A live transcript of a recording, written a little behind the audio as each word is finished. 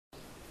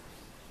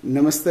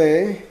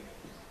Namaste.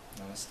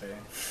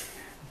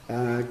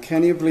 Namaste.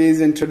 Can you please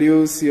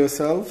introduce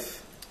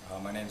yourself?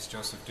 My name is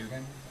Joseph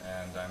Dugan,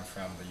 and I'm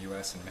from the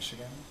U.S. and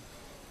Michigan.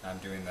 I'm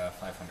doing the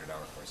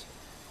 500-hour course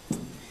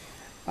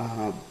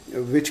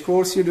here. Which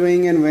course you're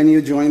doing and when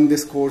you joined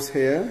this course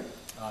here?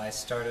 I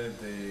started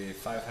the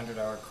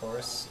 500-hour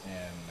course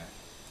in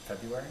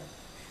February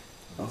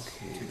of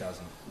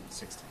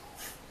 2016.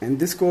 And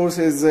this course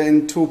is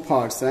in two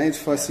parts, right?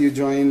 First you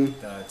join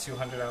the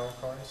 200-hour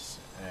course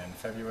in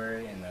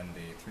February, and then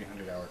the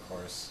 300-hour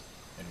course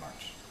in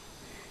March.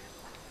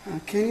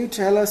 Can you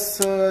tell us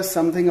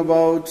something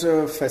about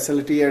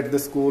facility at the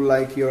school,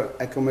 like your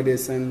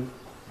accommodation?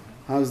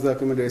 How's the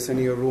accommodation,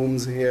 your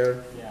rooms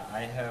here? Yeah,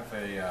 I have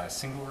a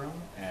single room,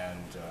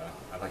 and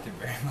I like it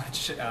very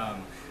much. I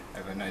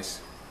have a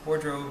nice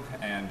wardrobe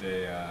and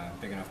a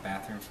big enough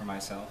bathroom for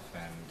myself,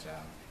 and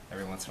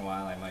every once in a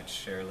while I might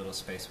share a little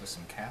space with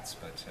some cats,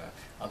 but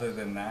other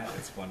than that,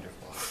 it's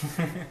wonderful.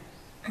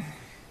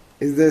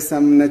 Is there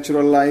some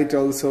natural light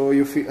also?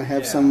 You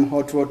have some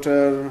hot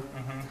water?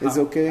 Is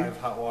okay? I have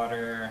hot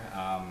water.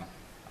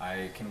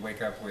 I can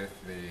wake up with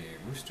the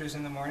roosters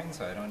in the morning,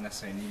 so I don't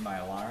necessarily need my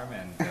alarm,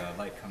 and the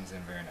light comes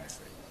in very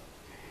nicely.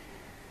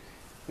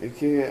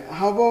 Okay.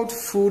 How about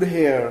food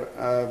here?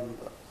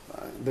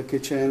 The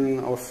kitchen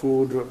or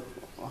food?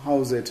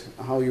 How's it?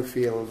 How you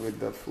feel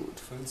with the food?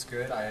 Food's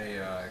good. I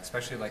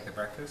especially like the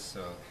breakfast,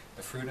 so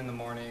the fruit in the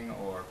morning,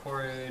 or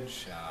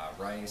porridge,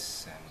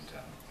 rice, and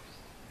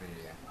the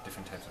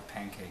different types of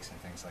pancakes and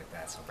things like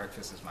that. So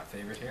breakfast is my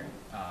favorite here.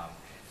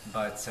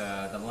 But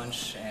the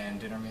lunch and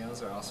dinner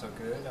meals are also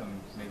good.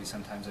 Maybe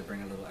sometimes I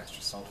bring a little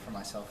extra salt for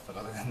myself, but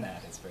other than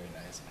that, it's very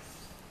nice.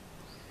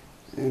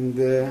 And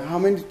how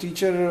many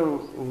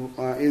teachers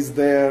is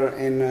there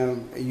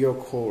in your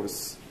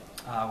course?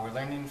 We're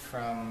learning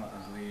from,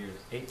 I believe,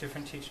 8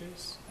 different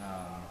teachers.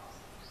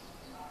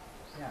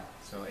 Yeah,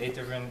 so 8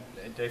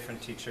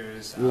 different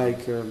teachers.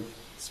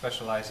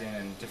 Specializing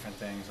in different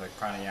things like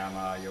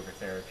pranayama, yoga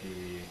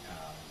therapy,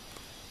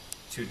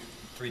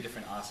 3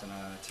 different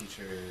asana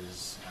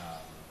teachers,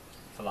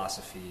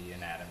 philosophy,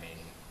 anatomy.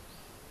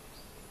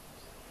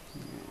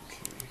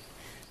 Okay.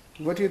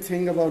 What do you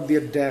think about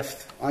their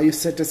depth? Are you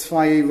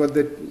satisfied with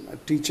the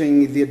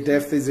teaching? The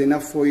depth is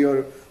enough for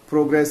your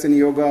progress in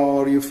yoga,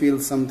 or you feel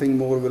something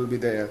more will be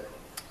there?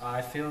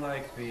 I feel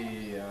like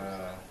the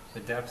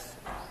depth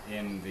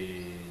in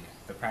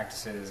the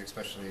practices,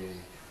 especially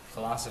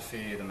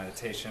philosophy, the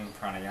meditation,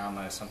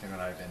 pranayama, is something that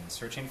I've been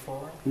searching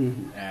for.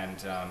 And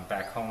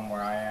back home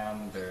where I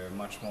am, they're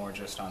much more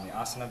just on the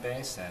asana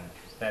base, and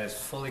that is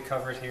fully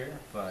covered here,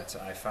 but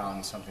I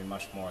found something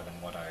much more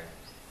than what I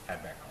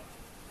had back home.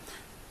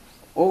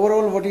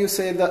 Overall, what do you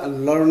say the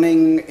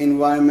learning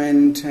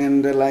environment,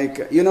 and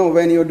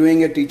when you're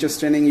doing a teacher's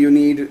training, you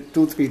need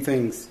 2-3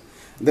 things.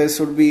 There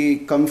should be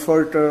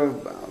comfort,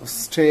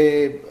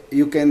 stay,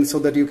 so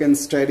that you can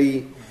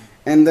study.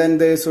 And then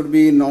there should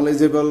be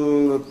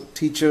knowledgeable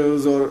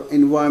teachers or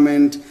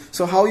environment.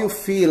 So how you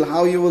feel,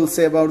 how you will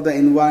say about the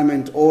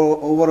environment or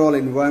overall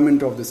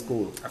environment of the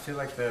school? I feel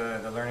like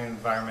the learning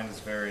environment is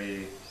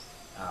very,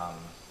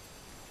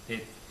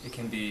 it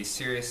can be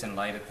serious and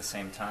light at the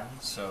same time.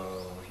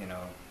 So,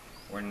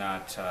 we're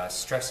not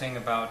stressing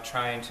about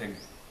trying to,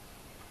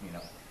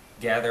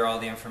 gather all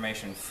the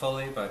information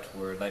fully, but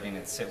we're letting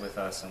it sit with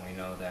us, and we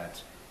know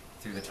that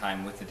through the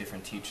time with the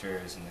different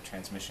teachers and the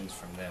transmissions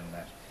from them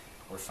that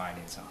we're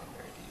finding something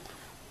very deep.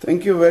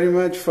 Thank you very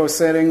much for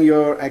sharing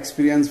your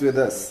experience with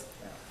us.